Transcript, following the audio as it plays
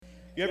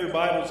you have your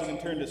Bibles, you can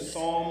turn to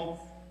Psalm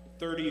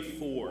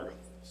 34.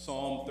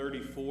 Psalm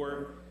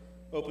 34.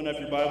 Open up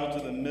your Bible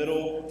to the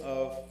middle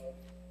of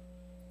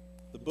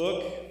the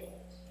book,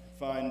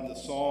 find the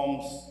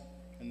Psalms,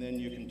 and then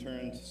you can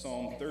turn to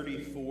Psalm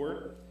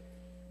 34.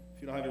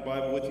 If you don't have your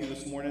Bible with you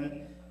this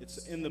morning,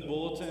 it's in the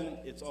bulletin.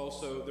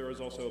 There is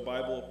also a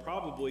Bible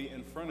probably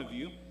in front of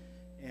you,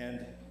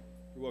 and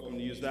you're welcome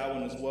to use that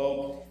one as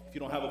well. If you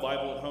don't have a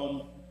Bible at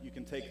home, you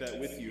can take that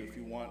with you if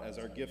you want as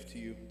our gift to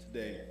you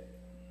today.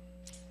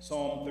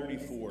 Psalm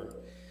 34.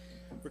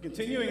 We're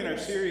continuing in our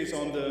series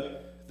on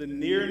the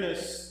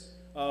nearness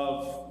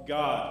of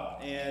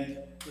God, and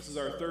this is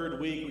our third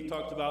week. We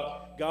talked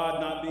about God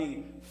not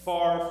being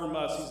far from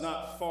us. He's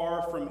not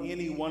far from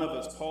any one of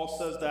us. Paul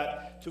says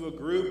that to a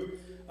group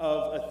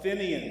of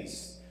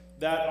Athenians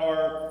that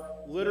are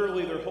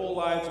literally their whole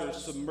lives are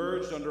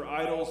submerged under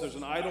idols. There's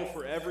an idol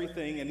for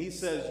everything, and he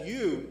says,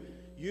 you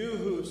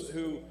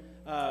who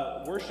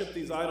worship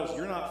these idols,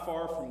 you're not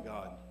far from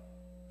God.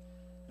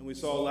 And we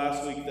saw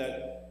last week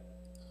that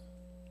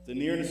the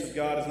nearness of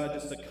God is not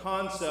just a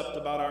concept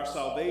about our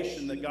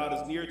salvation, that God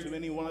is near to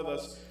any one of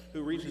us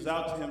who reaches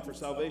out to him for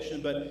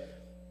salvation, but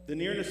the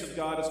nearness of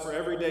God is for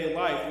everyday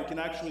life. We can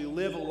actually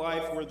live a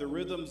life where the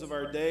rhythms of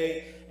our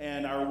day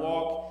and our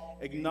walk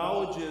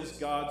acknowledges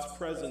God's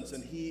presence,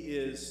 and he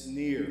is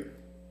near.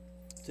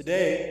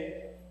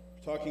 Today,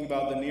 we're talking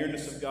about the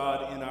nearness of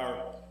God in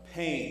our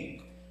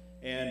pain.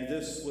 And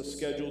this was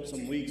scheduled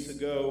some weeks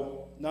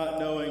ago, not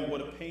knowing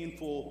what a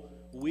painful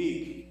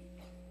week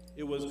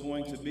it was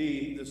going to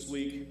be this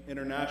week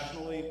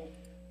internationally,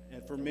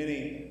 and for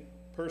many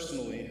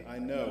personally, I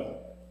know,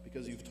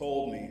 because you've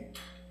told me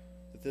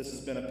that this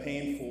has been a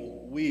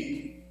painful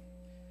week.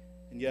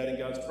 And yet in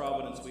God's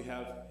providence, we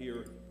have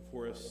here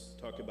before us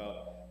talk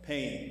about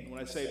pain. When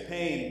I say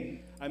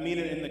pain, I mean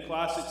it in the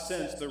classic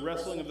sense, the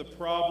wrestling of the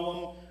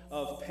problem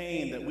of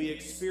pain, that we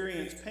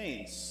experience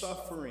pain,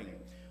 suffering,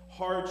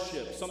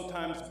 hardship,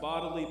 sometimes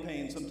bodily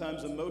pain,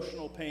 sometimes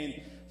emotional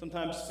pain,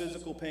 sometimes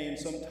physical pain,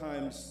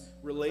 sometimes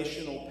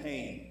relational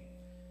pain.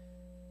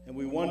 And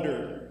we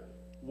wonder,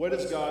 what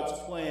is God's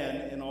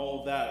plan in all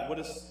of that?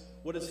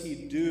 What does he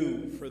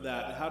do for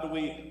that? And how do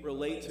we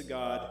relate to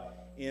God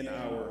in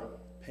our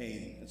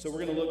pain? And so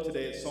we're going to look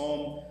today at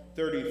Psalm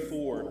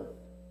 34,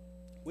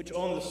 which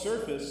on the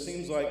surface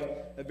seems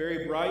like a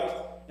very bright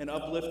and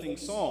uplifting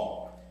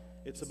psalm.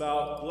 It's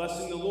about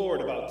blessing the Lord,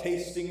 about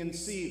tasting and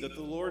see that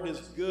the Lord is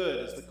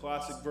good, is the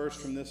classic verse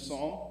from this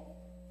psalm.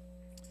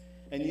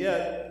 And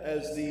yet,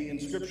 as the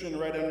inscription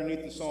right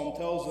underneath the psalm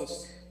tells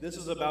us, this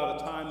is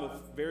about a time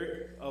of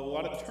a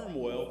lot of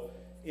turmoil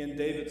in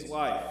David's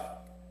life.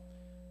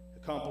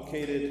 A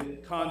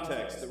complicated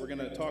context that we're going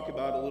to talk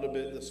about a little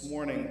bit this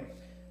morning.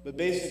 But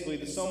basically,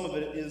 the sum of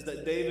it is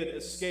that David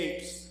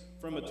escapes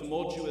from a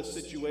tumultuous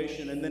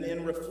situation, and then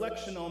in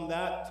reflection on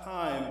that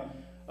time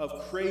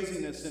of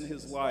craziness in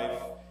his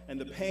life and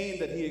the pain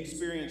that he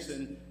experienced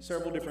in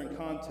several different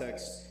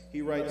contexts,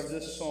 he writes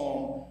this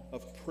psalm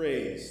of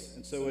praise.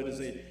 And so it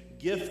is a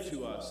gift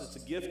to us. It's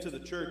a gift to the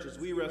church as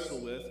we wrestle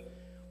with,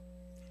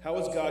 how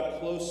is God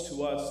close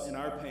to us in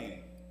our pain?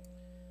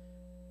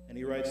 And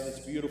he writes this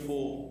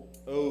beautiful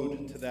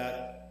ode to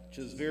that, which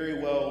is very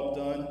well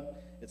done.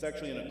 It's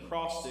actually an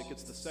acrostic.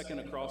 It's the second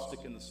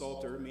acrostic in the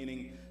Psalter,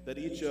 meaning that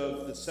each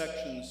of the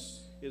sections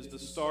is the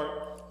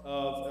start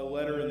of a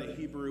letter in the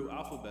Hebrew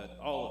alphabet,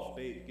 Aleph,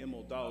 Bet,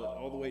 Gimel, Dalet,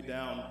 all the way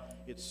down.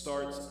 It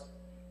starts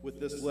with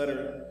this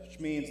letter, which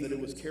means that it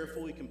was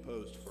carefully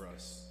composed for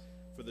us,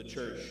 for the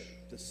church,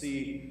 to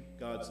see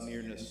God's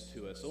nearness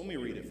to us. So let me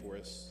read it for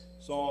us.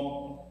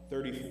 Psalm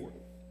 34.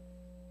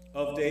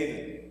 Of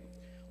David,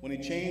 when he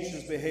changed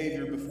his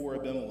behavior before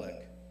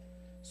Abimelech,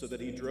 so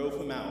that he drove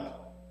him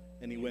out,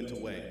 and he went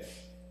away.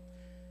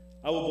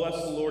 I will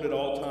bless the Lord at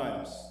all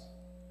times.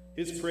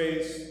 His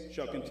praise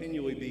shall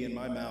continually be in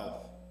my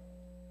mouth.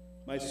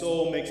 My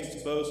soul makes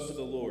its boast to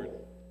the Lord.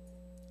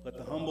 Let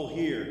the humble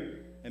hear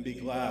and be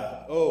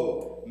glad.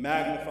 Oh,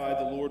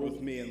 magnify the Lord with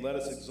me, and let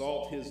us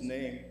exalt his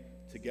name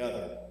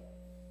together.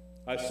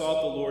 I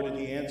sought the Lord, and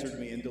he answered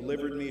me and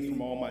delivered me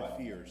from all my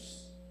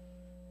fears.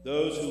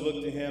 Those who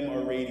look to him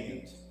are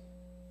radiant,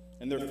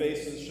 and their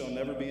faces shall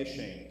never be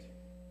ashamed.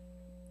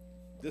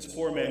 This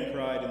poor man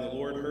cried, and the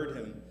Lord heard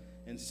him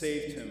and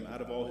saved him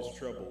out of all his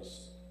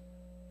troubles.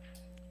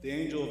 The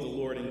angel of the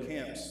Lord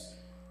encamps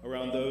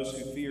around those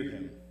who fear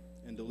him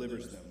and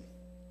delivers them.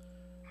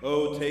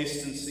 Oh,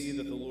 taste and see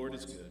that the Lord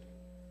is good.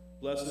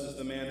 Blessed is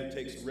the man who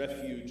takes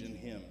refuge in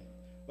him.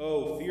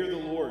 Oh, fear the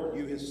Lord,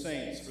 you his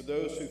saints, for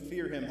those who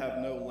fear him have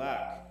no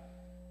lack.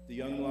 The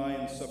young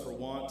lions suffer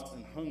want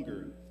and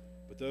hunger,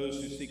 but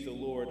those who seek the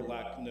Lord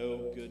lack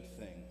no good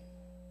thing.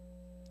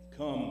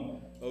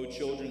 Come, O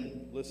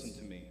children, listen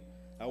to me.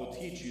 I will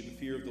teach you the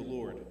fear of the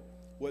Lord.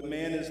 What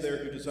man is there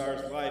who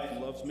desires life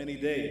and loves many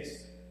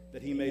days,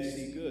 that he may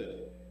see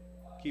good?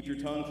 Keep your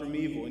tongue from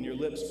evil and your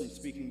lips from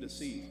speaking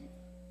deceit.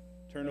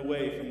 Turn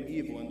away from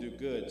evil and do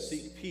good.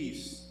 Seek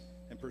peace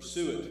and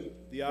pursue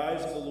it. The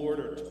eyes of the Lord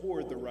are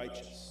toward the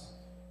righteous,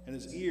 and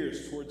his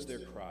ears towards their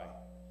cry.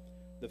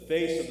 The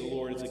face of the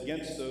Lord is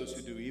against those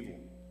who do evil,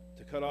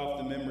 to cut off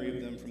the memory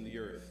of them from the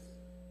earth.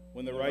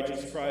 When the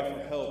righteous cry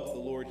for help, the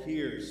Lord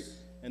hears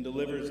and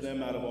delivers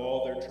them out of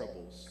all their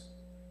troubles.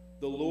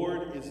 The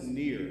Lord is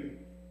near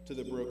to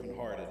the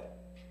brokenhearted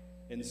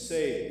and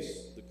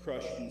saves the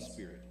crushed in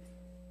spirit.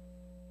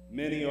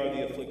 Many are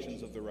the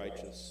afflictions of the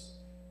righteous,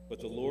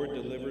 but the Lord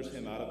delivers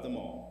him out of them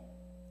all.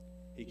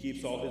 He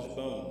keeps all his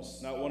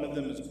bones, not one of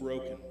them is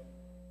broken.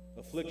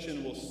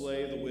 Affliction will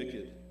slay the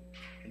wicked,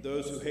 and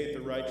those who hate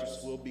the righteous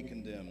will be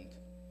condemned.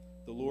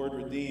 The Lord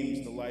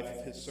redeems the life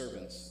of his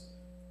servants.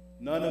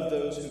 None of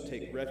those who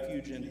take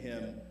refuge in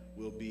him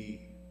will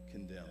be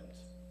condemned.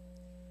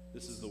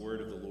 This is the word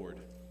of the Lord.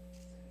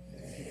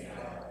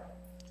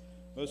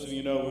 Most of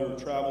you know we were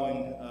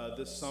traveling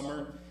this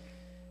summer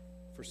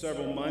for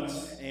several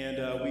months,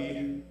 and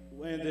we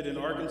landed in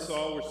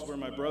Arkansas, which is where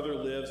my brother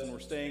lives, and we're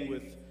staying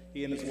with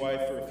he and his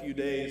wife for a few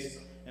days.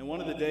 And one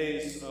of the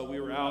days we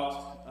were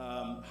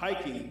out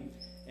hiking,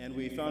 and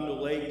we found a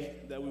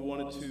lake that we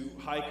wanted to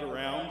hike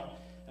around.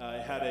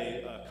 It had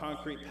a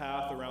concrete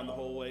path around the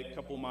whole lake,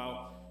 couple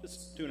mile,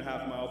 just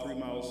 2.5 miles, 3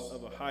 miles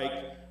of a hike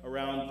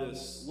around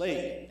this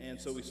lake. And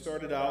so we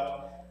started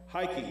out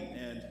hiking,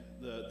 and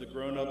the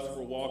grown-ups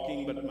were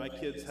walking, but my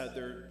kids had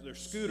their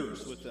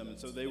scooters with them, and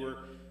so they were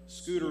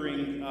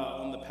scootering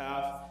on the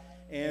path.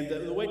 And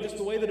the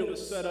way that it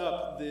was set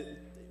up,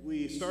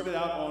 we started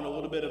out on a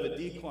little bit of a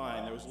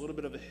decline. There was a little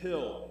bit of a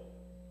hill.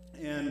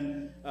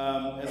 And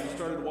as we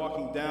started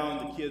walking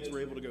down, the kids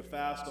were able to go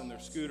fast on their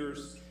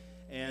scooters.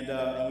 And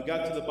we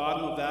got to the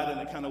bottom of that,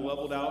 and it kind of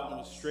leveled out and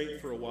was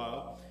straight for a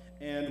while.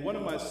 And one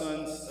of my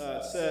sons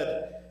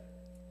said,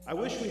 "I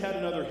wish we had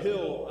another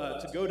hill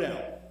to go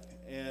down."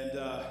 And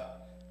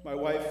my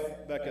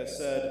wife, Becca,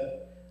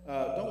 said,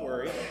 "Don't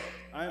worry.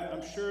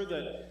 I'm sure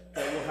that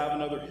we'll have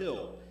another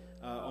hill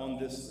on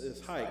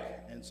this hike."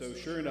 And so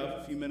sure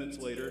enough, a few minutes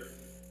later,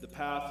 the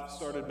path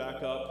started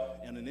back up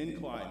and an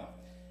incline.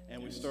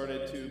 And we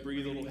started to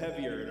breathe a little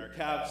heavier, and our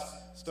calves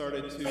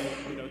started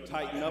to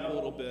tighten up a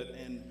little bit.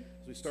 And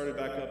as we started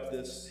back up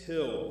this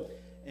hill,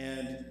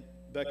 and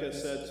Becca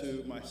said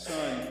to my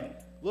son,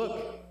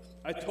 "Look,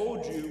 I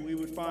told you we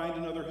would find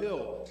another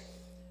hill."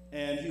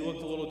 And he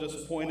looked a little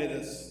disappointed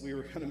as we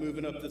were kind of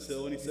moving up this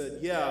hill, and he said,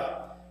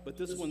 "Yeah, but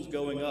this one's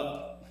going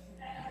up."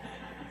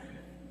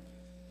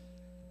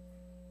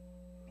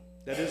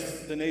 That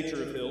is the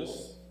nature of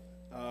hills.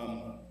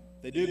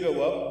 They do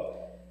go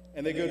up,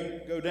 and they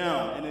go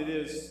down, and it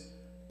is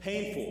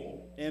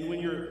painful. And when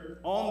you're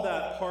on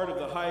that part of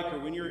the hike, or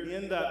when you're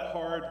in that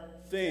hard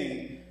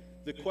thing,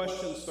 the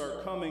questions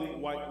start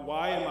coming.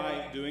 Why am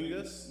I doing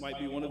this? Might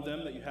be one of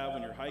them that you have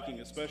when you're hiking,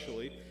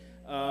 especially.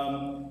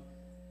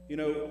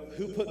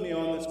 Who put me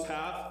on this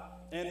path?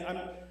 And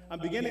I'm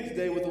beginning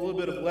today with a little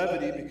bit of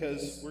levity,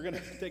 because we're going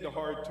to take a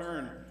hard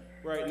turn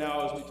right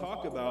now as we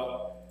talk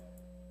about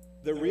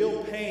the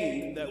real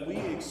pain that we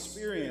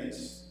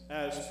experience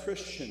as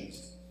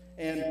Christians.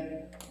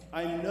 And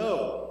I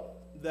know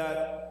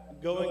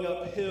that going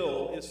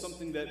uphill is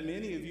something that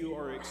many of you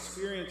are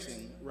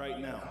experiencing right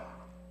now.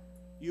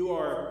 You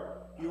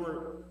are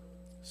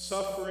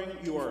suffering,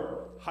 you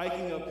are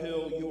hiking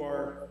uphill, you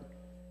are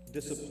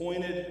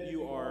disappointed,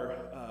 you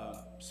are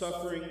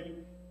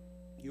suffering,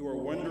 you are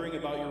wondering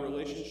about your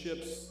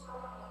relationships.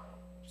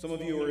 Some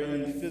of you are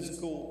in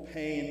physical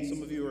pain,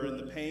 some of you are in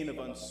the pain of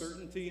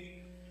uncertainty.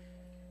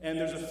 And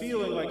there's a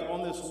feeling like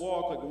on this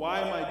walk, like,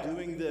 why am I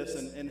doing this?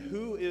 And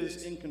who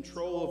is in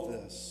control of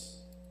this?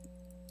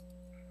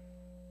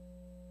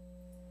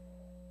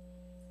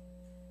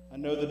 I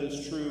know that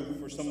it's true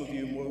for some of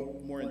you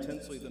more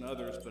intensely than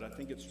others, but I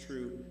think it's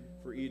true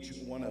for each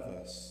one of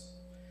us.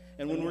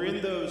 And when we're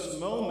in those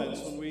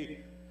moments, when we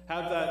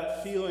have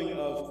that feeling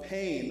of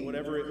pain,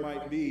 whatever it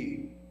might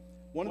be,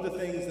 one of the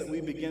things that we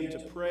begin to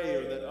pray,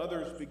 or that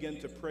others begin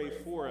to pray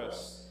for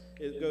us,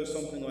 it goes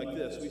something like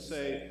this. We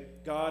say,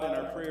 "God, in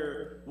our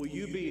prayer, will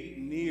you be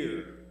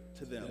near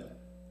to them?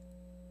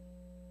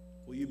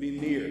 Will you be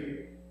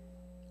near?"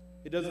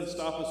 It doesn't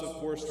stop us, of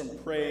course, from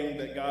praying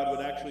that God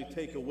would actually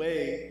take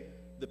away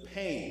the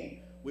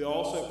pain. We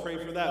also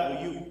pray for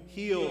that. Will you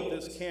heal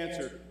this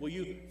cancer? Will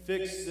you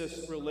fix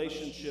this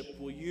relationship?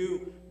 Will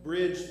you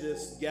bridge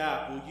this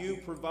gap? Will you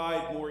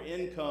provide more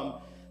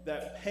income?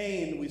 That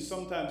pain we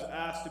sometimes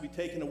ask to be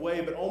taken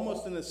away, but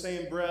almost in the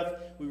same breath,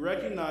 we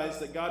recognize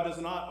that God does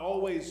not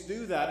always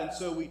do that, and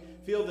so we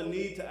feel the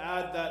need to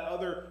add that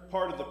other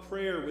part of the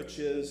prayer, which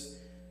is,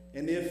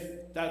 "And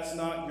if that's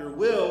not your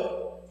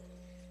will,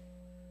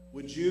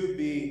 would you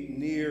be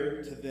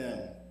near to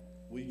them?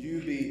 Would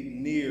you be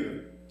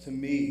near to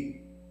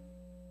me?"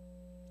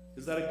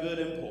 Is that a good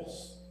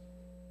impulse?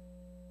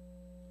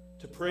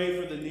 To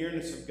pray for the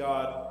nearness of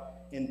God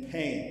in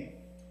pain?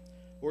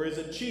 Or is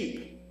it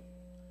cheap?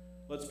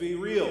 Let's be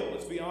real.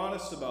 Let's be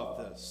honest about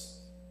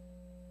this.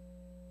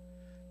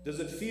 Does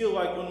it feel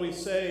like when we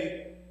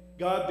say,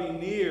 "God be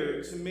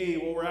near to me,"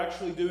 what we're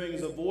actually doing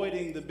is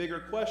avoiding the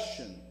bigger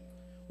question,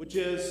 which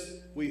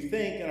is, we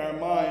think in our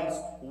minds,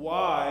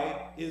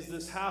 why is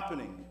this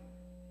happening?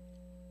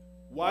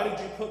 Why did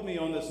you put me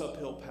on this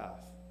uphill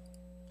path?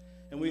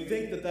 And we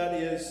think that that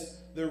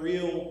is the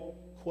real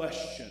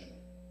question.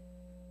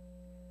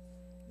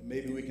 And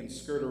maybe we can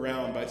skirt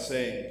around by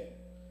saying,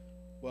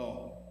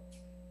 well,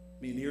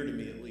 be near to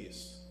me at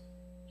least.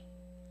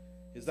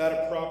 Is that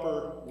a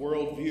proper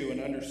worldview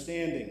and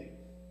understanding?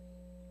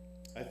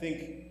 I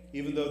think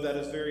even though that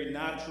is very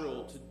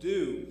natural to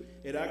do,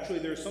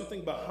 there's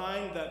something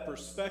behind that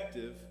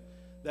perspective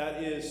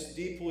that is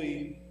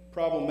deeply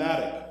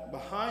problematic.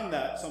 Behind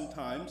that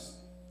sometimes,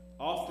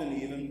 often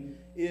even,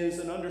 is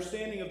an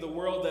understanding of the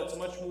world that's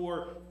much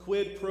more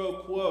quid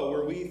pro quo,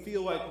 where we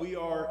feel like we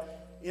are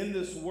in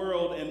this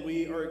world and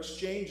we are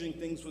exchanging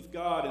things with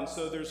God. And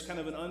so there's kind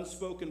of an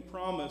unspoken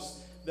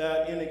promise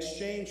that in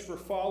exchange for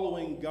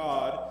following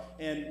God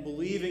and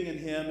believing in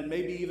Him, and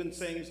maybe even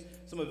saying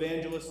some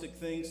evangelistic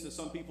things to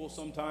some people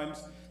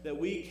sometimes, that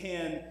we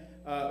can,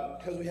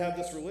 because we have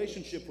this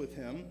relationship with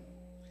Him,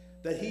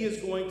 that He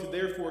is going to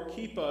therefore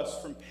keep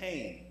us from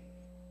pain.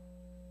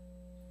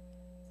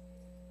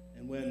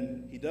 And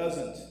when He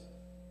doesn't,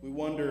 we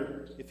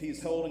wonder if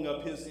He's holding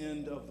up His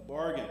end of the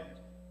bargain.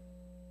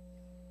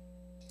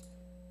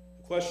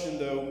 The question,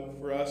 though,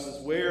 for us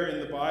is, where in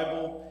the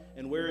Bible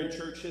and where in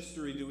church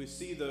history do we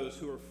see those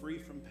who are free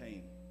from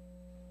pain?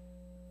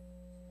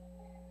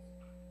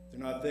 They're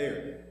not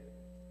there.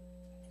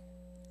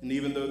 And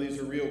even though these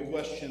are real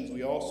questions,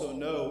 we also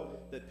know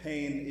that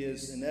pain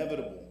is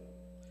inevitable.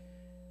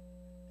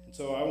 And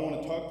so I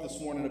want to talk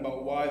this morning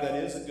about why that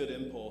is a good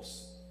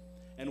impulse,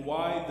 and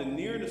why the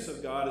nearness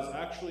of God is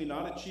actually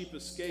not a cheap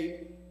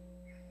escape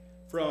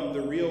from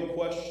the real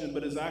question,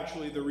 but is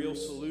actually the real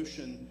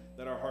solution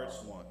that our hearts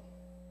want.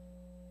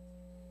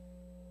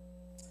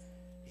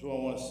 Here's what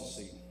I want us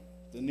to see.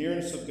 The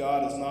nearness of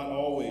God is not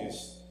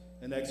always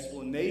an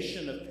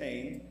explanation of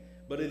pain,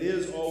 but it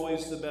is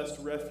always the best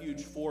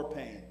refuge for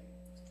pain.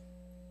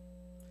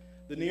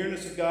 The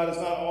nearness of God is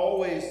not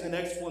always an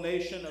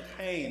explanation of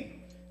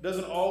pain. It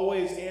doesn't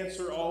always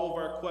answer all of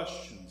our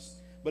questions,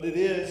 but it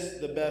is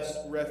the best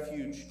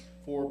refuge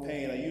for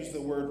pain. I use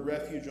the word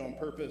refuge on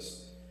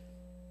purpose.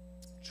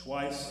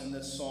 Twice in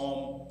this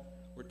psalm,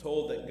 we're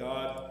told that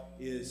God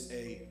is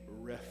a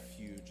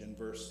refuge. In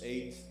verse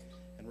 8,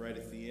 and right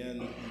at the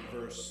end, in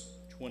verse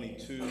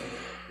 22,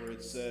 where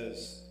it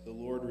says, "The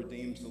Lord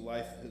redeems the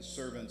life of His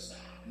servants.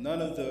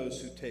 None of those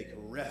who take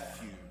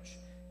refuge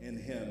in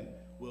Him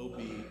will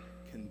be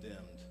condemned."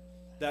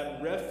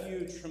 That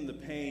refuge from the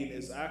pain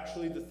is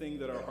actually the thing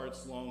that our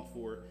hearts long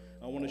for.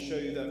 I want to show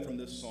you that from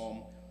this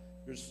psalm.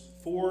 There's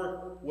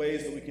 4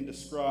 ways that we can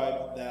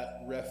describe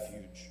that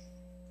refuge.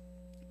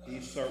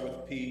 Each start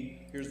with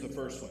P. Here's the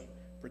first one: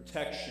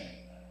 protection.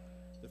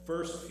 The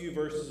first few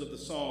verses of the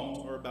Psalms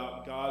are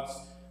about God's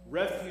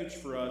refuge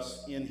for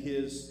us in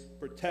His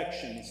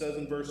protection. He says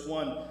in verse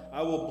 1,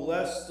 "I will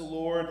bless the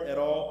Lord at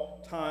all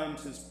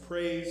times. His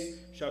praise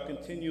shall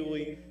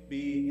continually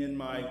be in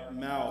my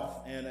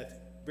mouth." And at the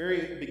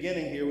very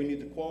beginning here, we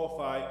need to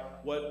qualify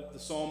what the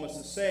psalmist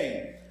is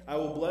saying. I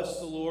will bless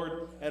the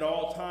Lord at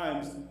all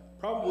times.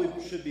 Probably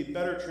should be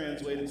better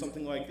translated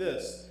something like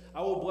this: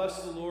 I will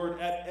bless the Lord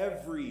at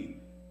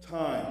every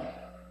time.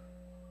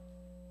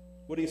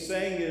 What he's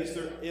saying is,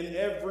 in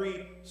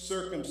every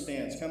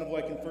circumstance, kind of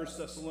like in 1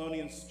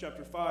 Thessalonians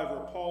chapter 5,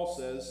 where Paul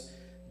says,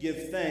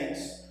 give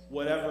thanks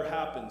whatever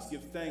happens.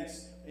 Give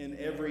thanks in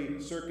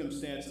every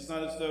circumstance. It's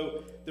not as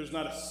though there's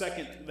not a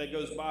second that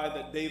goes by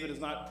that David is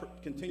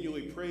not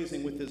continually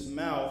praising with his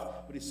mouth.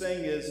 What he's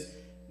saying is,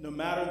 no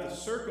matter the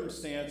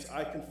circumstance,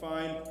 I can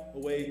find a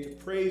way to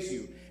praise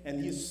you.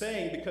 And he's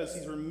saying, because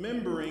he's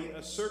remembering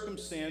a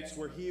circumstance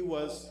where he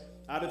was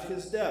out of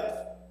his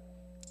depth.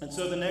 And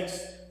so the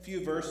next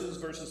few verses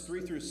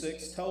 3 through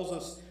 6, tells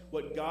us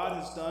what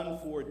God has done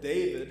for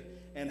David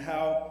and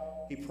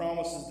how He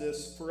promises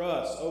this for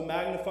us. "Oh,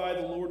 magnify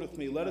the Lord with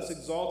me. Let us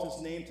exalt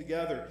His name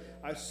together.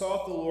 I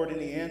sought the Lord,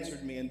 and He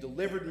answered me and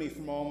delivered me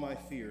from all my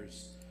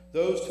fears.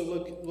 Those who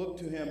look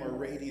to Him are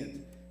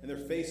radiant, and their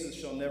faces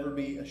shall never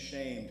be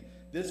ashamed.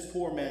 This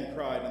poor man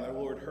cried, and the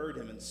Lord heard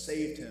him and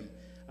saved him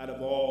out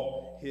of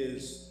all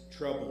his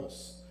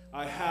troubles."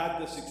 I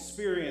had this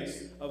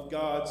experience of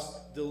God's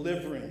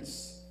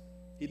deliverance.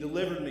 He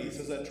delivered me. He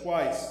says that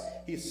twice.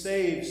 He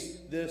saves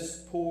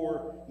this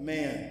poor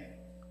man.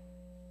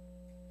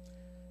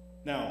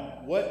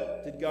 Now,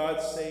 what did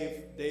God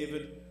save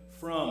David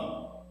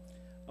from?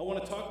 I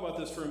want to talk about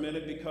this for a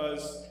minute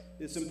because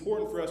it's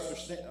important for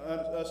us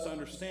to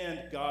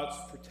understand God's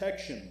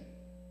protection.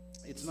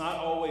 It's not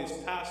always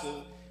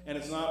passive, and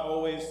it's not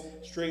always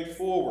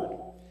straightforward.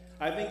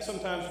 I think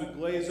sometimes we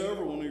glaze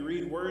over when we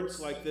read words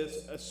like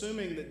this,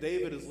 assuming that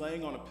David is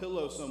laying on a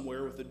pillow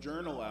somewhere with a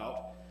journal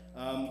out,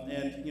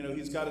 and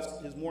he's got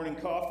his morning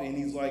coffee, and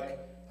he's like,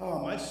 "Oh,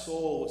 my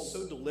soul was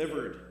so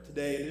delivered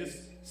today." It just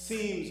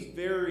seems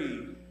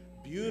very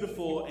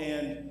beautiful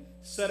and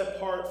set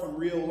apart from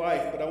real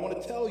life. But I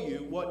want to tell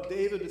you what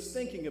David is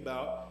thinking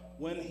about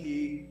when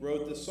he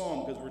wrote this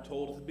psalm, because we're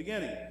told at the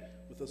beginning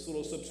with this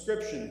little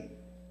subscription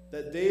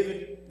that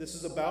this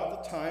is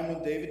about the time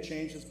when David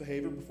changed his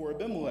behavior before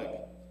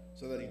Abimelech,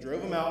 so that he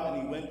drove him out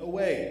and he went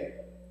away.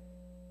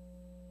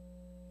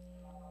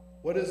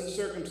 What is the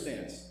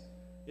circumstance?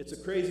 It's a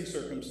crazy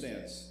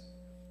circumstance.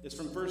 It's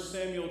from 1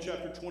 Samuel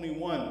chapter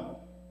 21,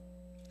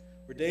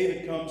 where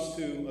David comes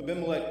to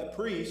Abimelech the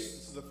priest.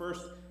 This is the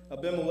first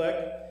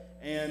Abimelech,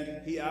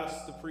 and he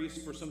asks the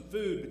priest for some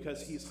food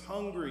because he's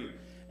hungry.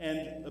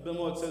 And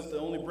Abimelech says, the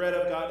only bread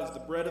I've got is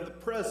the bread of the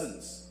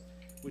presence,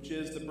 which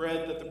is the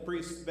bread that the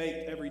priest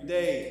baked every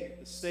day,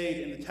 that stayed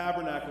in the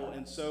tabernacle.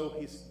 And so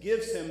he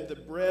gives him the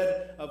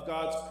bread of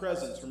God's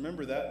presence.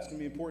 Remember that. It's going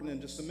to be important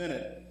in just a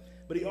minute.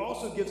 But he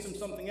also gives him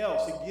something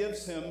else. He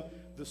gives him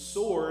the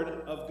sword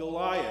of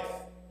Goliath,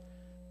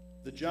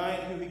 the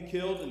giant who he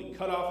killed, and he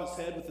cut off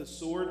his head with his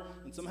sword.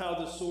 And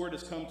somehow this sword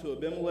has come to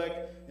Abimelech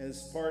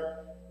as part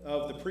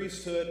of the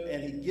priesthood,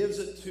 and he gives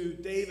it to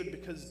David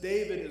because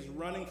David is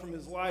running from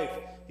his life.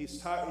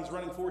 He's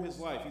running for his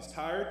life. He's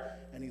tired,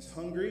 and he's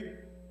hungry,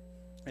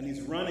 and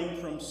he's running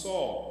from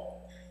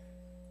Saul.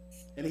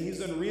 And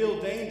he's in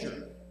real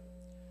danger.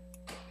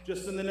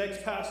 Just in the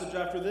next passage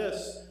after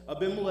this,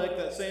 Abimelech,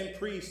 that same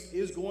priest,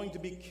 is going to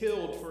be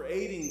killed for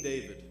aiding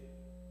David.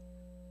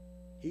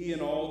 He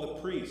and all the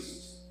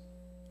priests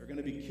are going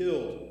to be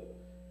killed.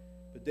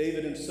 But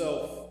David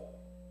himself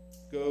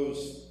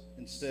goes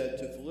instead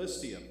to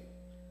Philistia,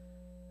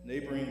 a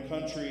neighboring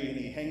country, and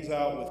he hangs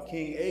out with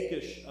King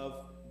Achish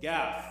of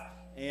Gath.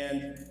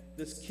 And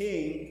this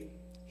king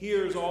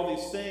hears all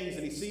these things,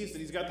 and he sees that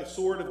he's got the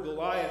sword of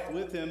Goliath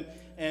with him,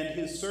 and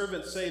his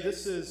servants say,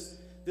 this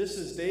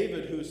is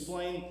David, who's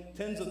slain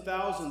tens of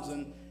thousands,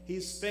 and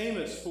he's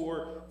famous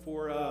for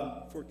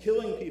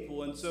killing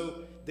people. And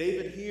so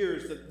David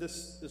hears that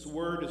this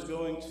word is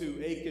going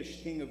to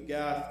Achish, king of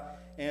Gath,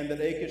 and that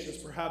Achish is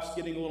perhaps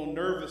getting a little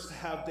nervous to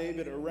have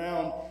David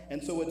around.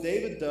 And so what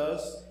David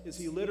does is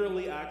he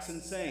literally acts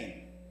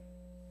insane.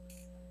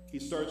 He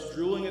starts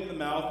drooling at the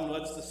mouth and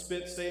lets the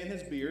spit stay in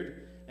his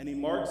beard, and he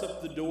marks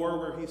up the door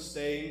where he's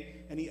staying,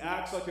 and he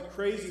acts like a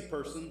crazy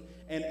person.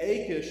 And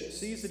Achish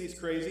sees that he's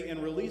crazy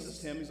and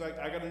releases him. He's like,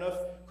 I got enough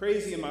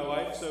crazy in my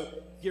life, so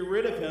get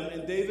rid of him,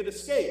 and David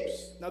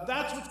escapes. Now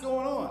that's what's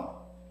going on.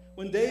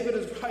 When David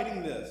is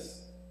writing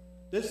this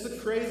is the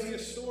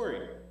craziest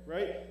story,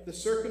 right? The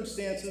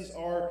circumstances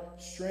are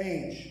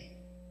strange.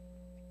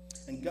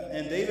 And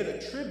David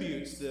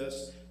attributes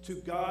this to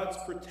God's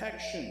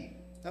protection.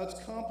 Now it's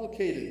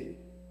complicated.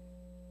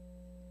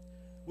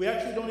 We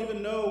actually don't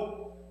even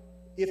know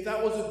if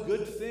that was a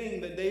good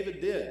thing that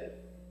David did.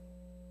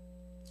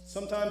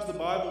 Sometimes the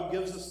Bible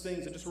gives us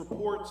things, it just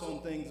reports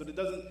on things, but it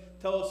doesn't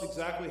tell us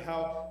exactly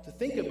how to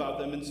think about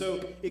them. And so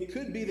it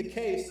could be the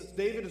case that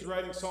David is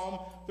writing Psalm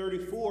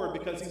 34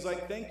 because he's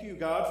like, thank you,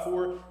 God,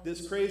 for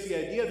this crazy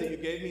idea that you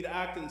gave me to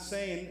act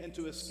insane and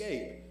to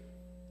escape.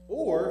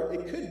 Or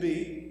it could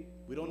be,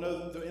 we don't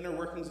know the inner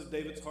workings of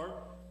David's heart,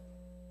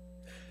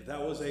 but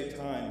that was a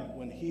time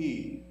when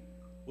he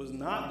was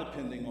not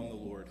depending on the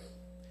Lord,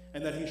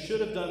 and that he should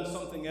have done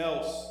something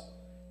else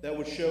that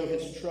would show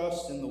his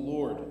trust in the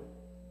Lord.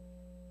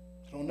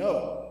 I don't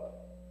know.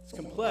 It's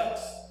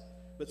complex.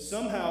 But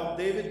somehow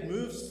David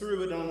moves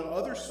through it. On the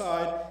other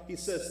side, he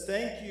says,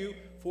 thank you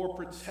for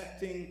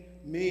protecting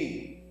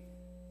me.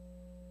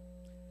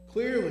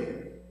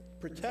 Clearly,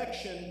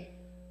 protection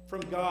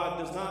from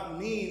God does not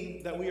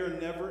mean that we are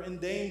never in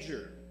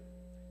danger.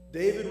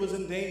 David was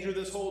in danger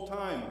this whole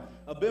time.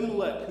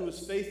 Abimelech, who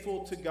was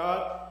faithful to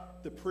God,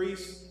 the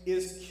priest,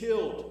 is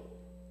killed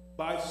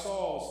by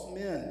Saul's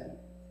men.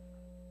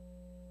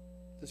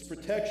 This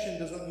protection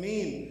doesn't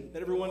mean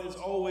that everyone is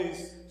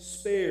always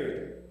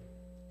spared.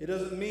 It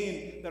doesn't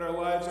mean that our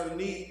lives are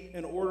neat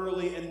and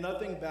orderly and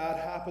nothing bad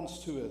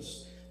happens to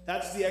us.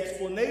 That's the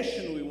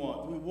explanation we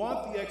want. We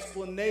want the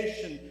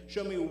explanation.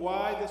 Show me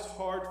why this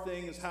hard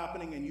thing is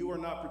happening and you are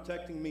not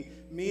protecting me,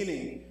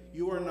 meaning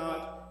you are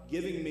not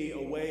giving me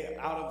a way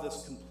out of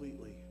this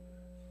completely.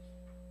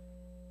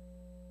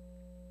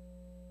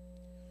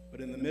 But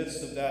in the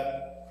midst of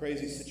that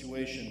crazy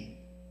situation,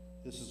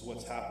 this is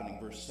what's happening.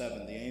 Verse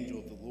 7, the angel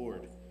of the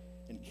Lord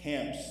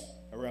encamps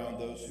around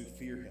those who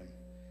fear him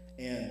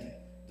and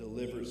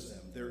delivers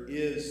them. There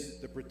is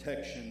the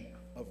protection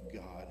of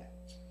God,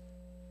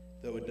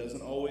 though it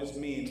doesn't always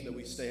mean that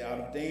we stay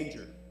out of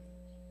danger.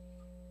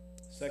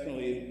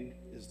 Secondly,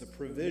 is the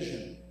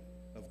provision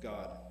of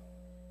God.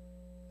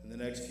 In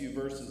the next few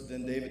verses,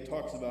 then David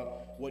talks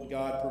about what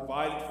God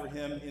provided for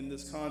him in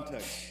this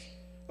context.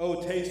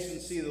 Oh, taste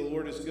and see the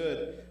Lord is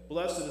good.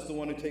 Blessed is the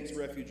one who takes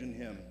refuge in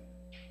him.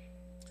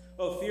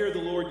 Oh, fear the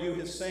Lord, you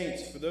his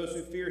saints, for those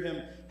who fear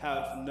him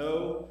have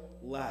no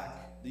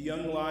lack. The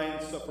young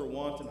lions suffer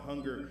want and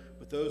hunger,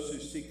 but those who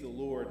seek the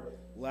Lord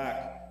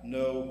lack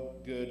no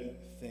good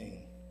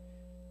thing.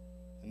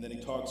 And then he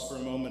talks for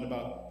a moment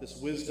about this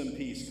wisdom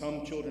piece.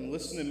 Come, children,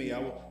 listen to me. I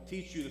will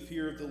teach you the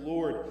fear of the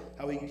Lord,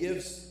 how he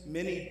gives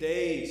many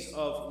days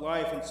of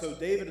life. And so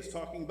David is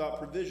talking about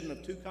provision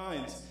of two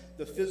kinds,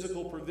 the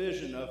physical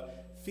provision of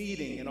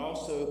feeding, and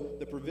also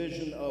the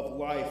provision of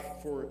life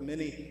for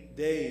many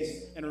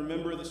days. And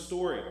remember the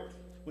story.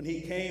 When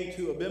he came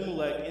to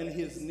Abimelech in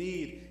his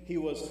need, he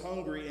was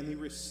hungry, and he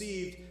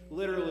received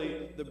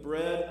literally the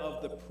bread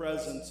of the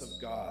presence of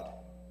God.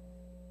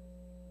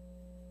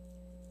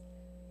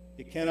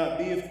 It cannot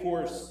be, of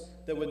course,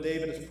 that what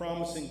David is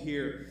promising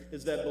here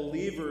is that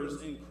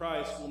believers in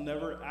Christ will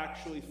never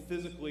actually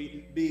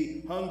physically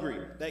be hungry.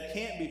 That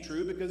can't be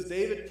true because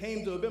David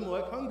came to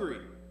Abimelech hungry.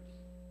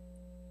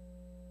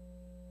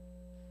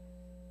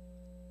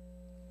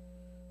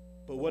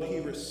 But what he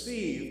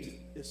received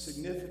is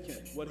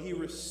significant. What he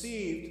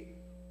received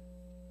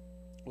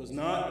was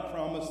not a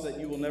promise that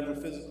you will never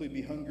physically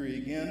be hungry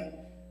again,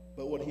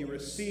 but what he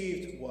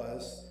received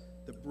was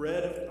the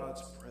bread of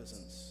God's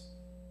presence.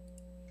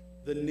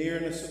 The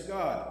nearness of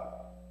God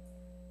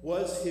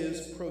was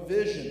his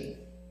provision.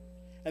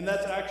 And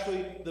that's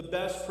actually the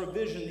best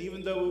provision,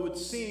 even though it would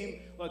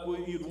seem like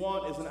what you'd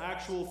want is an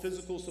actual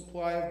physical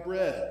supply of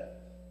bread.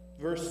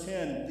 Verse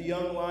 10, the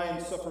young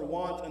lions suffer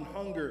want and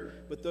hunger,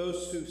 but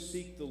those who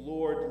seek the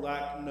Lord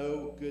lack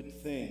no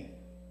good thing.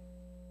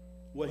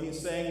 What he's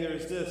saying there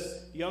is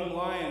this: young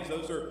lions,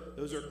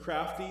 those are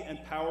crafty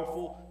and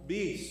powerful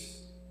beasts.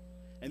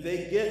 And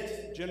they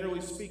get, generally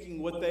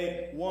speaking, what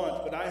they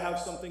want. But I have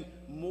something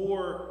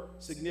more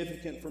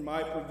significant for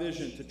my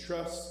provision. To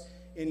trust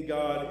in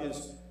God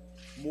is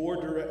a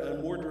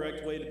more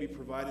direct way to be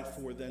provided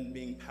for than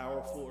being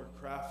powerful or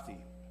crafty.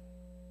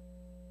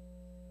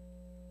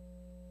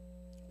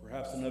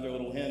 Perhaps another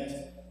little hint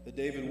that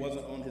David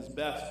wasn't on his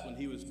best when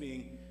he was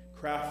being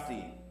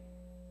crafty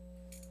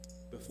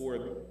before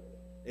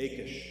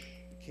Achish,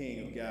 the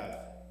king of Gath.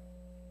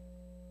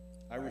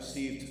 I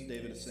received,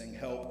 David is saying,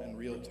 help in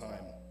real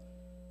time.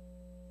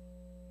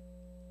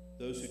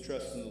 Those who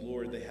trust in the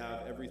Lord, they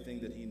have everything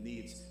that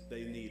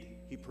they need.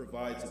 He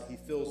provides it. He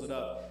fills it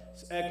up.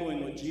 It's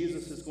echoing what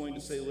Jesus is going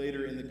to say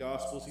later in the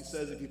Gospels. He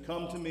says, if you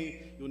come to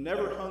me, you'll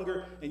never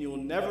hunger and you will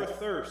never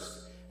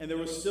thirst. And there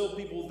were still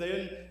people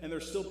then, and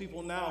there's still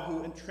people now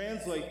who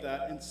translate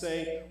that and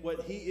say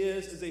what he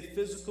is a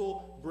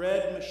physical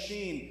bread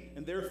machine.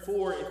 And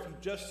therefore, if you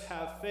just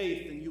have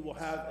faith, then you will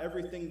have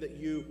everything that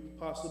you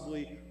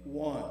possibly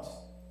want.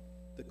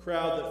 The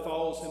crowd that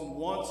follows him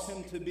wants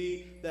him to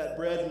be that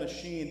bread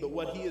machine. But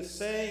what he is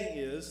saying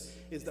is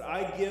that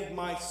I give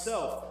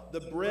myself the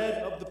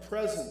bread of the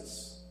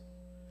presence.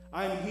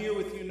 I'm here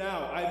with you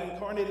now. I've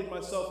incarnated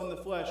myself in the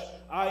flesh.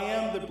 I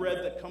am the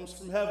bread that comes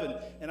from heaven,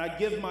 and I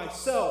give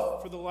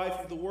myself for the life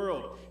of the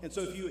world. And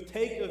so if you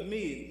take of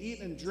me and eat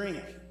and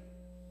drink,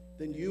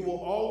 then you will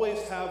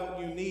always have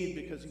what you need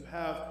because you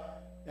have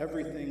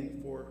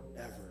everything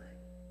forever.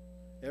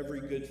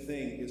 Every good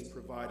thing is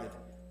provided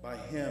by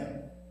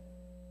him.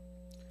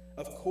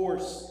 Of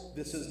course,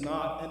 this is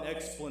not an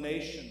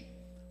explanation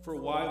for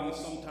why we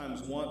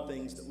sometimes want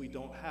things that we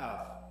don't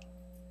have.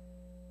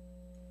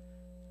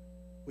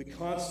 We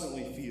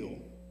constantly feel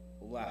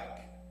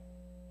lack.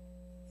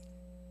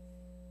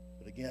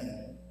 But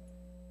again,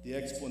 the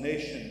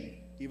explanation,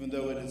 even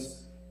though it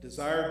is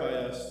desired by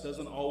us,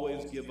 doesn't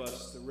always give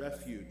us the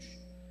refuge.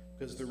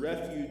 Because the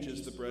refuge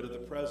is the bread of the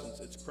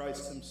presence. It's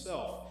Christ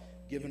himself,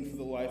 given for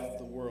the life of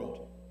the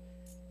world.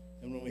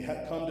 And when we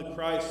come to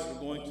Christ, as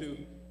we're going to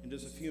in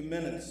just a few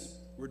minutes,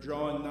 we're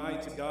drawing nigh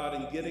to God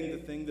and getting the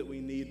thing that we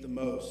need the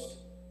most.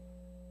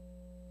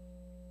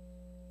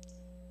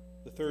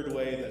 The third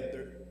way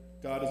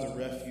that God is a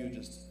refuge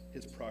is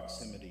his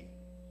proximity.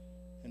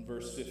 In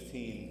verse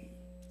 15,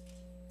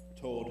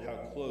 we're told how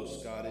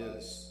close God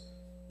is.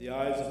 The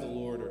eyes of the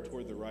Lord are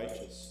toward the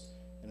righteous,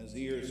 and his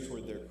ears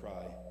toward their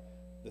cry.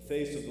 The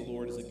face of the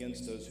Lord is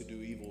against those who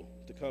do evil,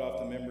 to cut off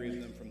the memory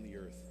of them from the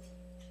earth.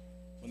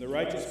 When the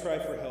righteous cry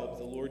for help,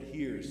 the Lord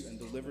hears and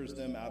delivers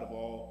them out of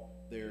all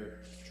their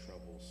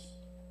troubles.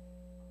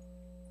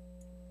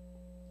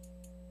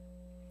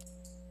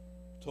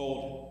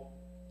 Told,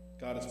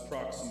 God is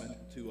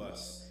proximate to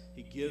us.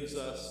 He gives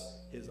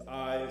us his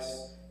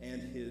eyes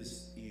and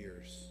his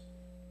ears.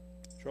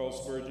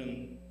 Charles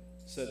Spurgeon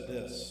said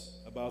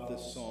this about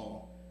this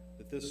psalm,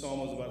 that this psalm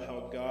was about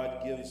how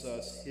God gives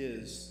us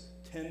his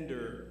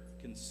tender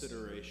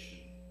consideration.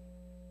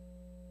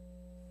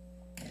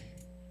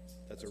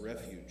 That's a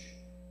refuge.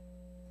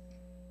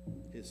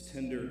 His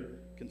tender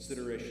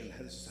consideration.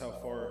 This is how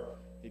far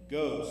it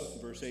goes.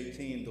 Verse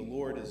 18, the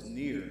Lord is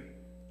near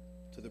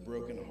to the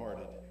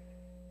brokenhearted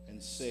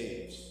and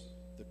saves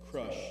the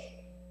crushed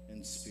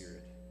in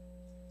spirit.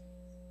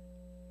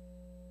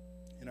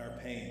 In our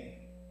pain,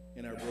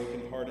 in our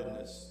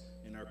brokenheartedness,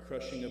 in our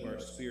crushing of our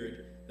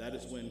spirit, that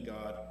is when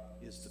God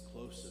is the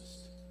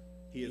closest.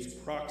 He is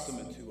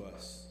proximate to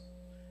us.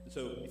 And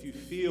so if you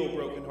feel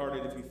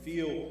brokenhearted, if you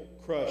feel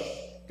crushed,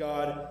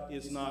 God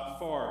is not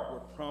far. We're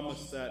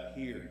promised that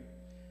here.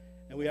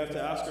 And we have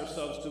to ask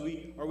ourselves,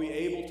 are we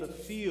able to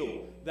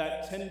feel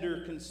that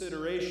tender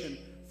consideration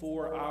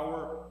for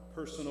our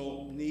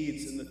personal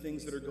needs and the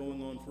things that are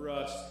going on for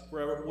us,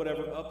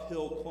 whatever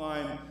uphill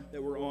climb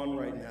that we're on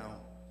right now?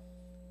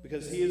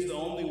 Because he is the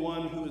only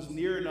one who is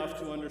near enough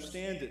to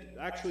understand it,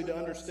 actually to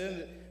understand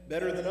it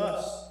better than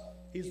us.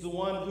 He's the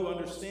one who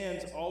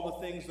understands all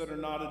the things that are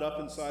knotted up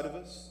inside of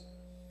us.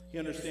 He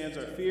understands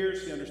our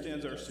fears. He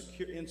understands our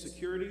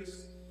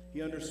insecurities.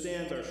 He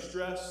understands our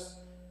stress.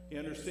 He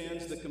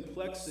understands the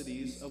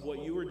complexities of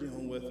what you are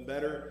dealing with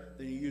better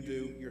than you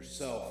do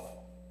yourself.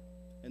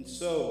 And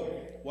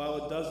so,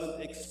 while it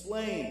doesn't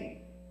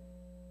explain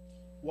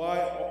why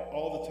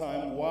all the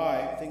time,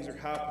 why things are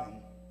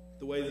happening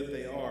the way that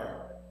they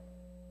are,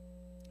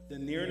 the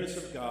nearness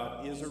of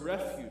God is a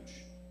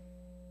refuge.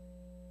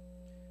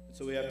 And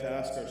so we have to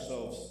ask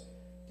ourselves,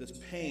 does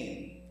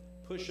pain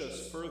push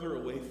us further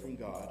away from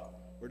God,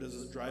 or does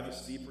it drive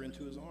us deeper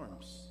into his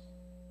arms?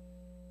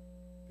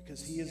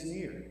 Because he is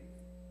near.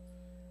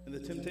 And the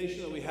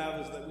temptation that we have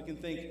is that we can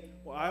think,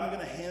 well, I'm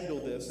going to handle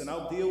this, and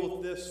I'll deal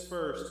with this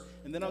first,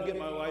 and then I'll get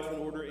my life in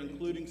order,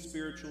 including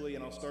spiritually,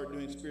 and I'll start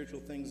doing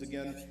spiritual things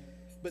again.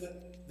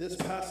 But this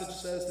passage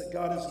says that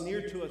God is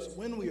near to us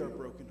when we are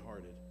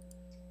brokenhearted.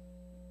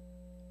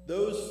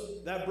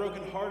 That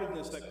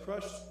brokenheartedness, that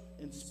crushed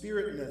in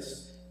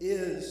spiritness,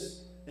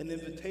 is an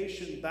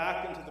invitation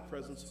back into the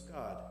presence of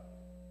God.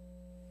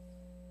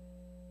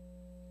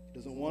 He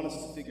doesn't want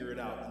us to figure it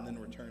out and then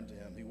return to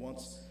him. He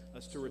wants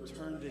us to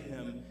return to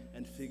him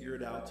and figure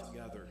it out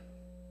together,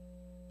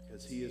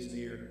 because he is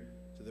near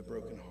to the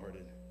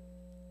brokenhearted.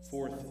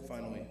 Fourth,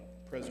 finally,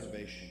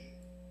 preservation.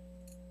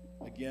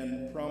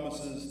 Again,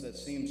 promises that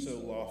seem so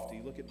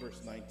lofty. Look at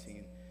verse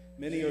 19.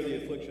 Many are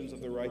the afflictions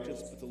of the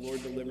righteous, but the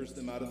Lord delivers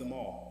them out of them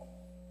all.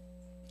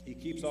 He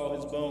keeps all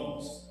his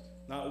bones.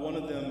 Not one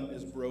of them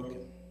is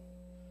broken.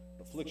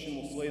 Affliction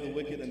will slay the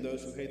wicked, and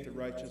those who hate the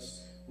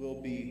righteous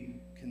will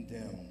be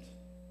condemned.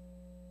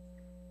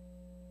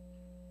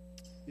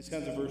 These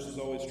kinds of verses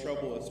always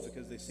trouble us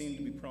because they seem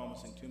to be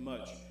promising too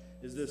much.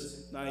 Is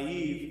this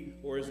naive,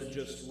 or is it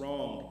just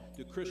wrong?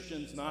 Do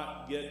Christians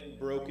not get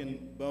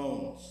broken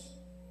bones?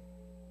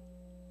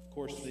 Of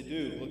course they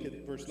do. Look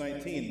at verse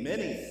 19.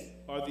 Many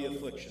are the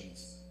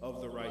afflictions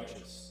of the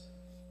righteous.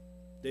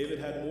 David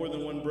had more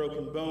than one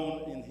broken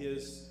bone in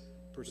his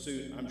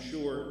pursuit, I'm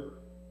sure,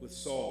 with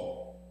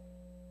Saul.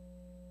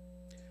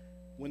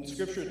 When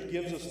Scripture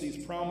gives us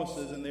these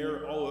promises, and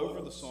they're all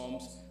over the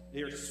Psalms,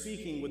 they are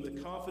speaking with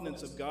the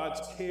confidence of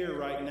God's care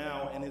right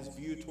now and his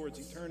view towards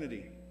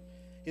eternity.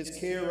 His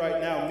care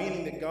right now,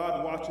 meaning that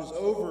God watches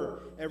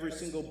over every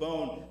single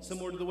bone,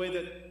 similar to the way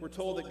that we're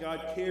told that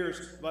God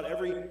cares about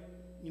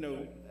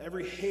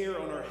every hair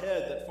on our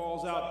head that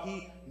falls out.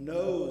 He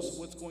knows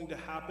what's going to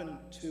happen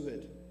to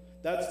it.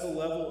 That's the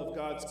level of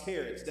God's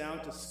care. It's down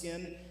to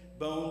skin,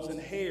 bones, and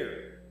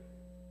hair,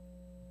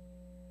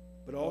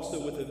 but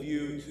also with a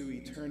view to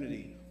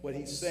eternity. What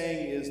he's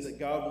saying is that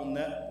God will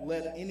not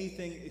let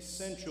anything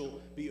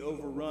essential be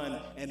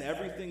overrun, and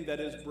everything that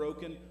is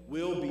broken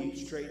will be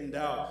straightened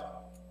out.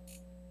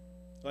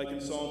 Like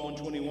in Psalm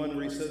 121,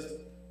 where he says,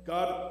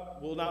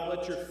 God will not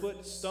let your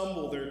foot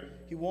stumble there.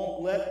 He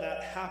won't let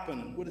that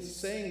happen. What he's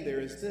saying there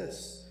is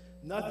this: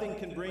 nothing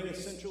can bring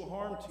essential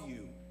harm to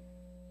you.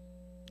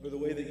 Or the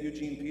way that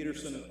Eugene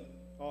Peterson,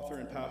 author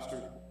and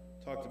pastor,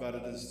 talked about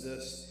it is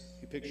this: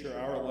 you picture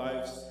our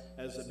lives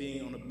as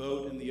being on a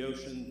boat in the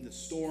ocean. The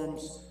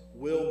storms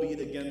will beat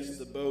against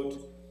the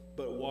boat,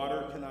 but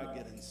water cannot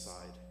get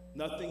inside.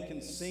 Nothing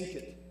can sink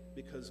it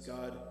because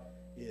God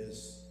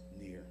is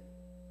near.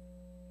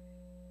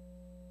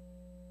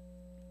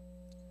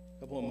 A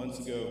couple of months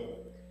ago,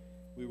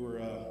 we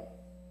were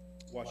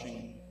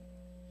watching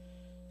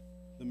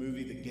the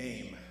movie The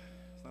Game.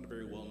 It's not a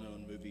very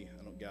well-known movie,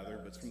 I don't gather,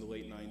 but it's from the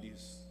late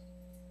 90s.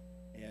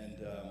 And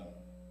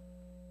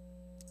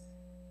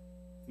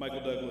Michael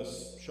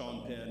Douglas,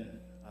 Sean Penn.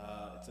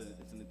 It's an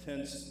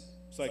intense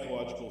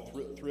psychological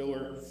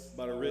thriller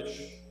about a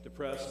rich,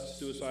 depressed,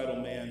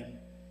 suicidal man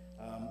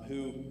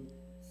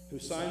who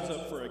signs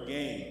up for a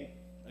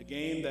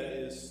game that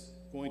is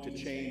going to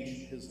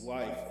change his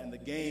life. And the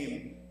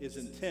game is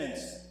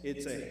intense.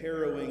 It's a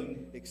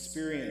harrowing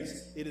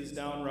experience. It is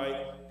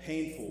downright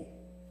painful.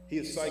 He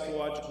is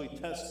psychologically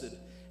tested,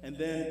 and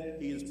then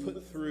he is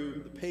put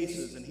through the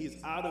paces, and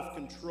he's out of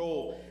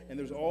control. And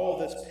there's all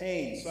this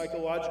pain,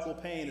 psychological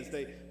pain, as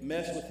they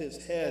mess with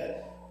his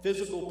head,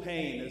 physical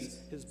pain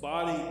as his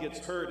body gets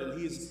hurt and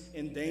he's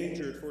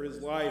endangered for his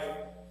life.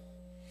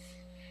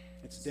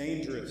 It's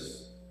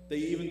dangerous. They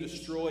even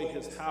destroy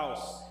his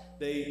house.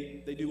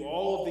 They do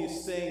all of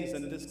these things,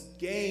 and this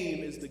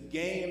game is the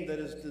game that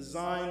is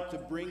designed to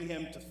bring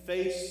him to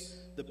face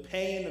the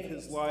pain of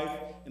his life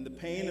and the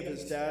pain of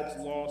his dad's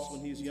loss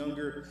when he's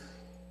younger.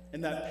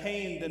 And that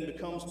pain then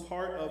becomes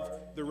part of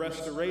the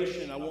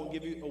restoration. I won't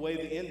give you away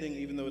the ending,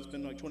 even though it's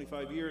been like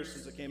 25 years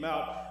since it came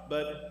out.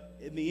 But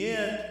in the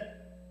end,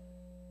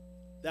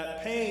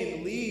 that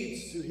pain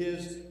leads to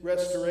his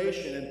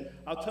restoration. And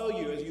I'll tell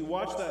you, as you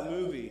watch that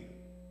movie,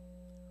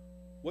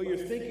 what you're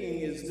thinking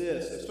is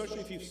this, especially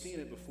if you've seen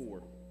it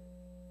before.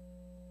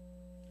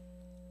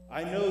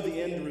 I know the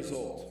end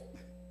result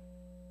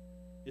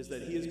is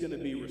that he is going to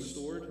be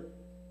restored,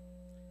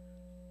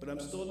 but I'm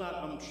still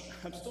not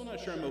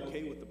sure I'm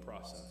okay with the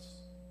process.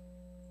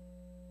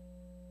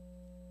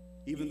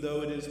 Even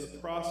though it is the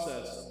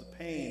process of the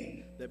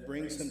pain that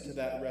brings him to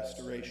that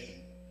restoration.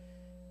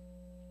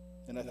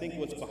 And I think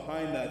what's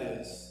behind that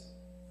is,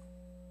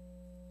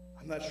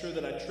 I'm not sure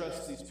that I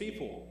trust these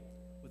people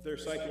with their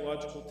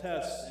psychological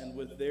tests and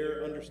with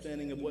their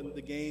understanding of what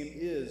the game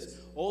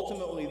is.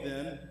 Ultimately,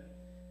 then,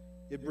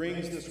 It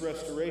brings this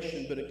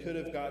restoration, but it could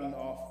have gotten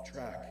off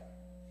track.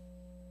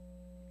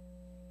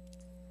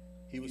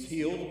 He was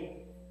healed.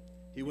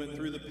 He went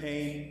through the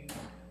pain.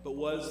 But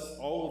was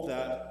all of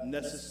that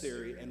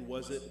necessary, and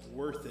was it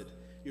worth it?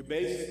 You're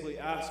basically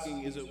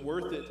asking, is it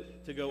worth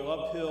it to go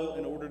uphill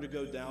in order to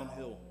go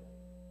downhill?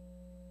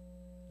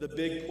 The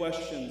big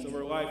questions of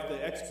our life,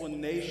 the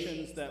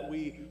explanations that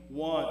we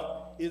want,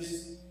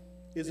 is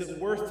it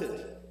worth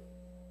it?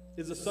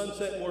 Is the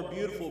sunset more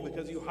beautiful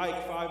because you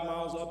hike 5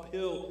 miles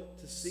uphill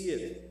to see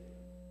it?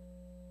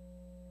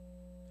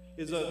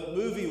 Is a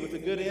movie with a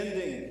good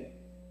ending,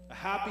 a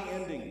happy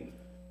ending,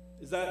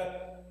 is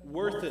that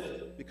worth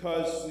it?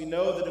 Because we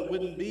know that it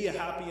wouldn't be a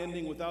happy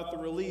ending without the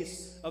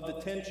release of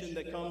the tension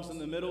that comes in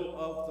the middle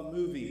of the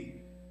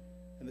movie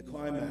and the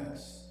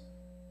climax.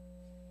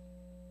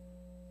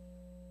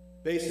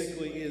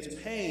 Basically, is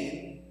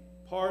pain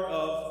part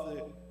of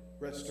the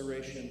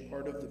restoration,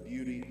 part of the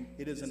beauty?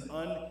 It is an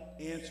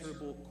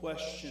unanswerable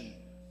question,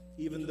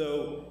 even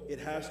though it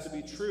has to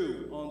be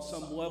true on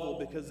some level,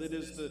 because it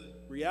is the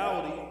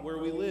reality where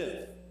we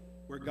live,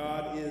 where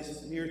God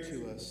is near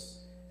to us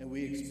and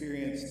we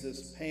experience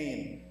this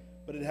pain.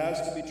 But it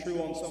has to be true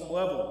on some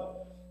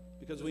level,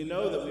 because we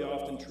know that we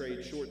often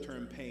trade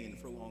short-term pain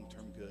for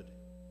long-term good.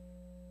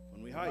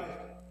 When we hike,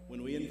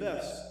 when we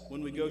invest,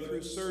 when we go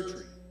through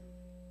surgery.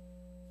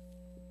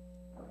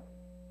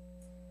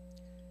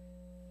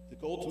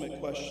 The ultimate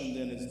question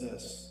then is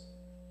this: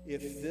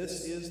 if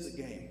this is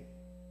the game,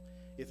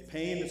 if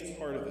pain is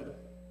part of it,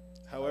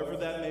 however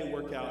that may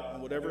work out,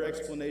 and whatever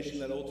explanation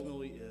that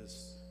ultimately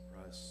is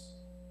for us,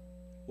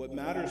 what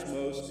matters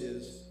most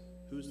is,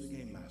 who's the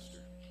game master?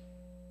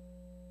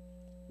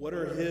 What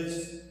are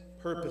his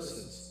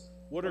purposes?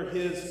 What are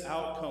his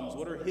outcomes?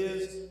 What are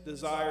his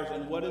desires?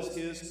 And what is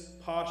his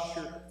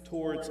posture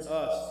towards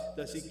us?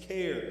 Does he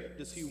care?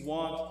 Does he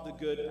want the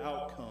good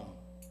outcome?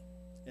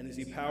 And is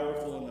he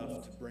powerful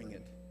enough to bring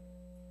it?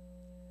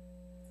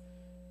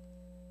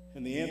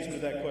 And the answer to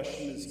that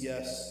question is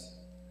yes,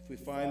 if we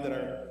find that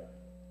our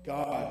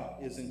God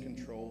is in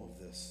control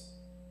of this.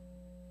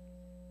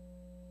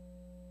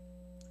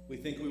 We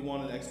think we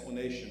want an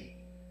explanation,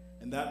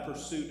 and that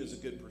pursuit is a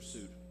good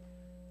pursuit.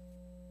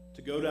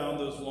 To go down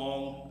those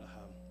long,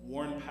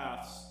 worn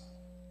paths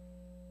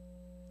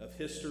of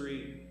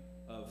history,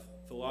 of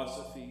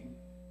philosophy,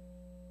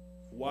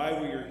 why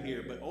we are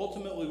here. But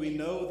ultimately, we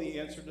know the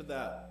answer to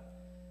that.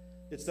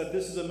 It's that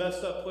this is a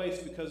messed up place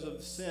because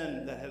of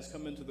sin that has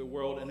come into the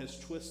world and has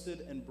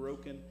twisted and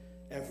broken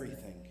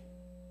everything.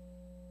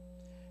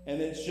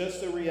 And it's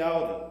just a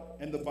reality,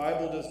 and the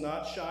Bible does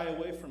not shy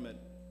away from it,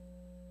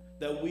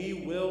 that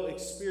we will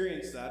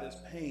experience that as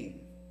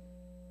pain.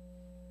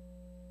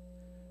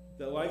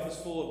 That life is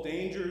full of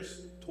dangers,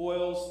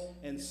 toils,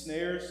 and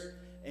snares,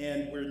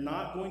 and we're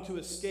not going to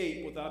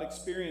escape without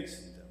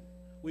experiencing them.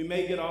 We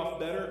may get off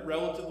better,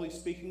 relatively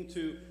speaking,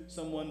 to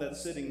someone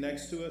that's sitting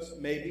next to us,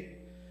 maybe,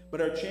 but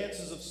our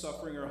chances of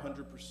suffering are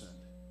 100%.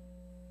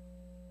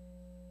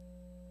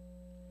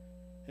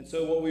 And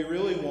so what we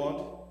really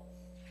want,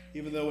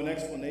 even though an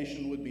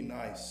explanation would be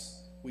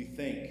nice, we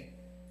think,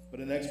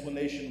 but an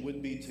explanation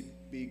would be to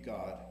be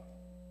God.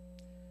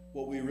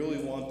 What we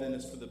really want then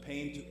is for the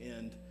pain to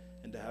end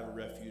and to have a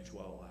refuge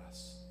while it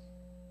lasts.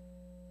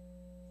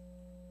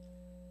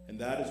 And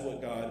that is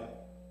what God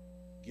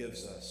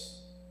gives us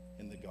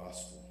in the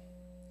gospel,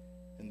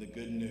 in the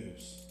good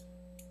news.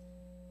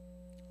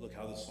 Look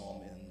how the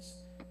psalm ends.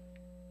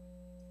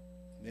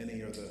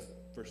 Many are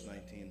verse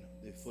 19,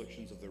 the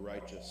afflictions of the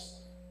righteous,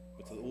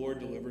 but the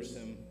Lord delivers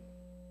him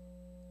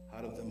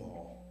out of them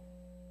all.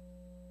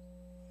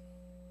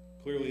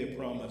 Clearly a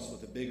promise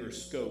with a bigger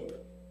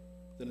scope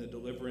than a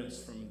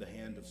deliverance from the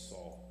hand of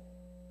Saul.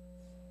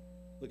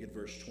 Look at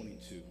verse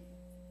 22.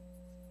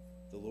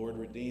 The Lord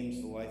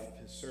redeems the life of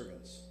his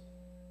servants.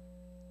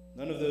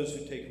 None of those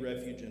who take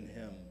refuge in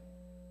him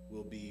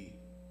will be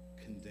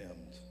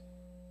condemned.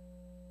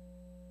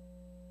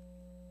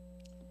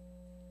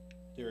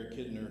 Derek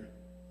Kidner,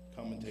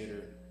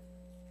 commentator,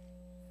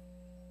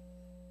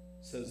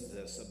 says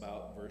this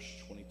about verse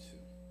 22.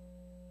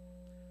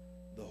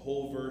 The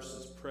whole verse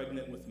is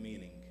pregnant with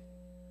meaning,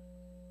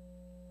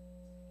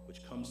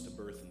 which comes to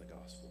birth in the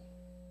gospel.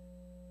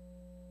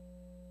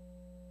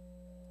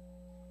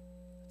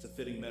 It's a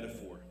fitting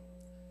metaphor,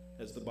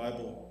 as the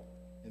Bible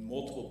in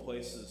multiple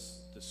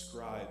places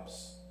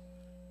describes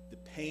the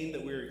pain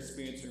that we're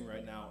experiencing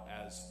right now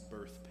as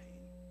birth pain.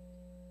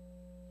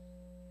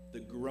 The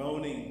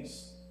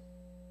groanings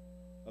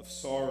of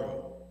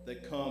sorrow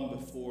that come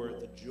before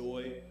the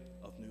joy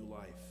of new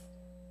life.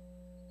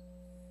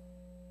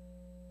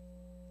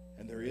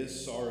 And there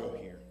is sorrow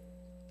here.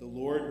 The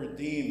Lord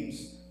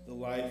redeems the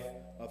life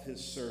of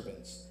his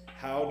servants.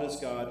 How does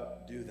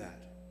God do that?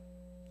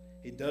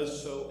 He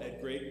does so at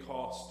great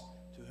cost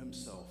to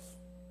himself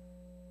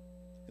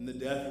in the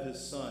death of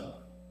his Son,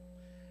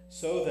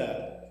 so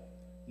that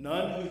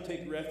none who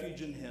take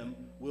refuge in him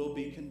will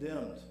be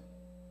condemned.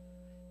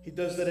 He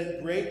does that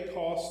at great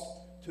cost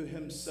to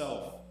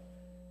himself,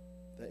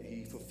 that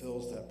he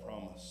fulfills that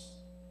promise.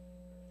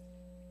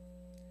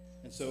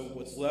 And so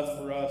what's left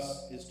for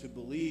us is to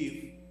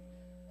believe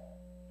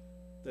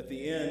that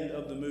the end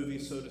of the movie,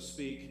 so to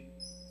speak,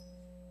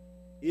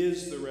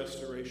 is the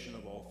restoration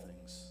of all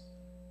things.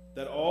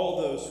 That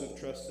all those who have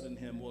trusted in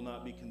him will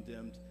not be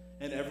condemned,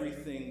 and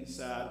everything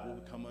sad will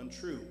become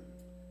untrue.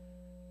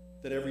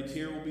 That every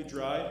tear will be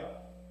dried,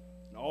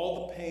 and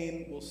all the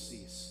pain will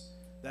cease.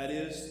 That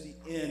is the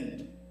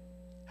end.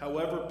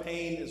 However,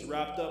 pain is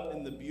wrapped up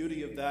in the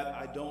beauty of that,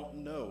 I don't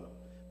know.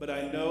 But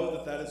I know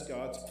that that is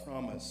God's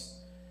promise.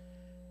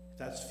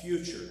 That's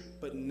future.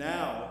 But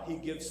now he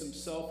gives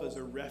himself as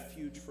a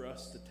refuge for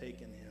us to take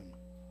in him.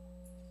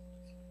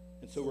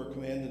 And so we're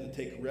commanded to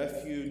take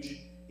refuge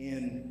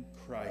in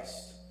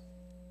Christ.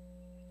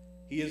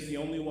 He is the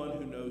only one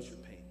who knows your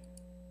pain.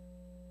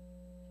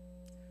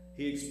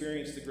 He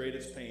experienced the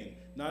greatest pain.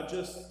 Not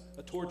just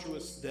a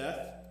tortuous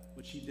death,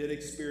 which he did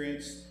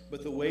experience,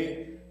 but the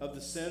weight of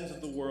the sins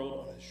of the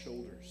world on his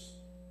shoulders.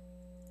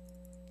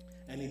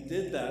 And he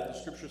did that, the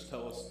scriptures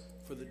tell us,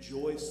 for the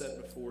joy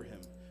set before him,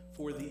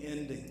 for the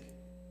ending,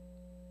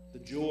 the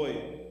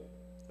joy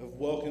of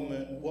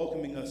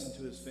welcoming us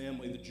into his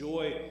family, the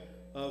joy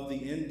of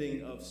the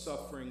ending of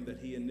suffering that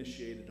he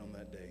initiated on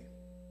that day.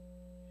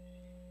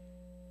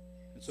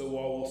 And so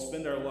while we'll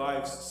spend our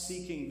lives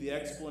seeking the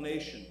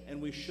explanation,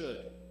 and we should,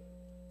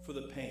 for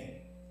the pain,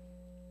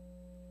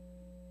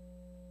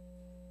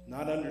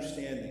 not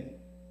understanding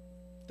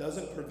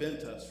doesn't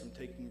prevent us from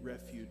taking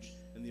refuge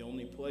in the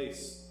only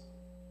place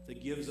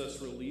that gives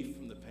us relief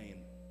from the pain.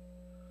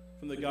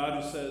 From the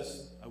God who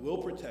says, I will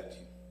protect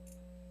you.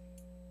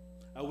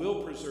 I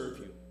will preserve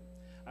you.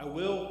 I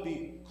will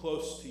be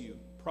close to you,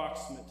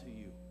 proximate to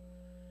you.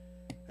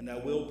 And I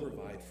will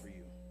provide for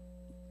you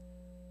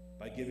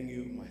by giving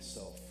you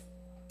myself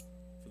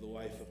for the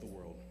life of the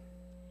world.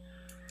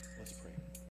 Let's pray.